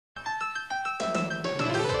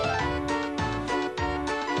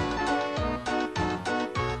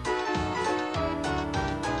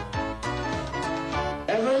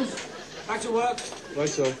Back to work. Right,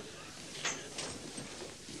 so.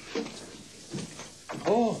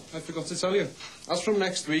 Oh, I forgot to tell you. As from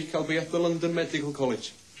next week, I'll be at the London Medical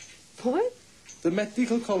College. What? The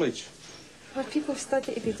Medical College. Where people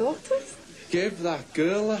study to be doctors? Give that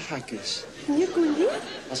girl a haggis. And you're going there?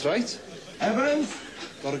 That's right. Evans?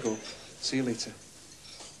 Gotta go. See you later.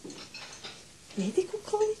 Medical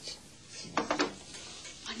college?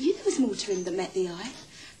 I knew there was more to him than met the eye.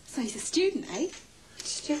 So he's a student, eh?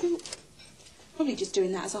 Student? Probably just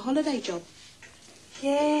doing that as a holiday job.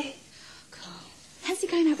 Yeah. God, how's he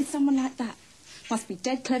going out with someone like that? Must be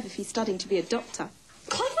dead clever if he's studying to be a doctor.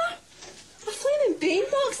 Clever? A flaming bean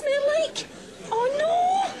box man like? Oh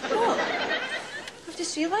no! What? I've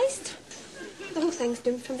just realised. The whole thing's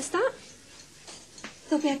doomed from the start.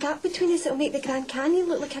 There'll be a gap between us that'll make the Grand Canyon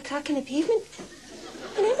look like a crack in the pavement.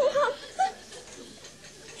 And then what happens?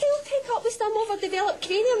 He'll take up with some overdeveloped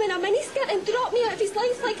cranium in a miniskirt and drop me out of his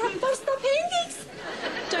life like a burst appendix.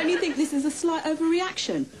 Don't you think this is a slight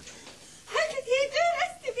overreaction? How could you do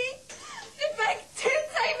this to me? The big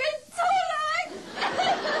two-timing tool.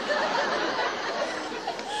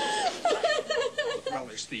 Well,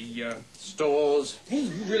 there's the stores. Hey,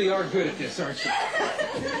 you really are good at this, aren't you?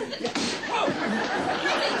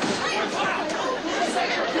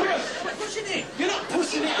 Pushing it. You're not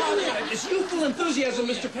pushing it on there. It's youthful enthusiasm,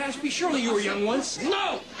 Mr. Pashby. Surely you were young once.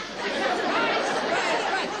 No! Right.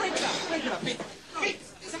 Break it up. Hey,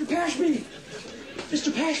 Mr. Pashby.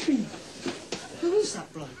 Mr. Pashby. Who is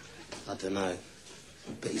that bloke? I don't know,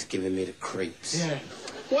 but he's giving me the creeps. Yeah.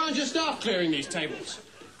 Why don't you stop clearing these tables?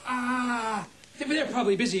 They're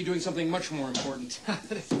probably busy doing something much more important. But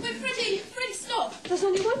Freddie, stop. There's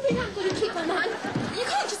only one thing I'm going to keep my man. You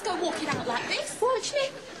can't just go walking out like this. Watch me.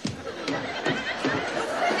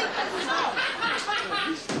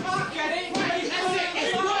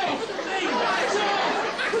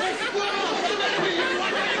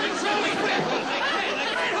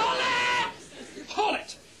 Hold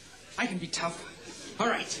it! I can be tough. All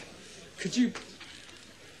right. Could you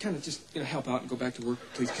kind of just help out and go back to work,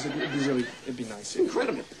 please? Because it'd be nice.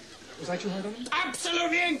 Incredible. Was I too hard on him?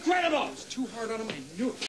 Absolutely incredible! It's too hard on him. I knew it.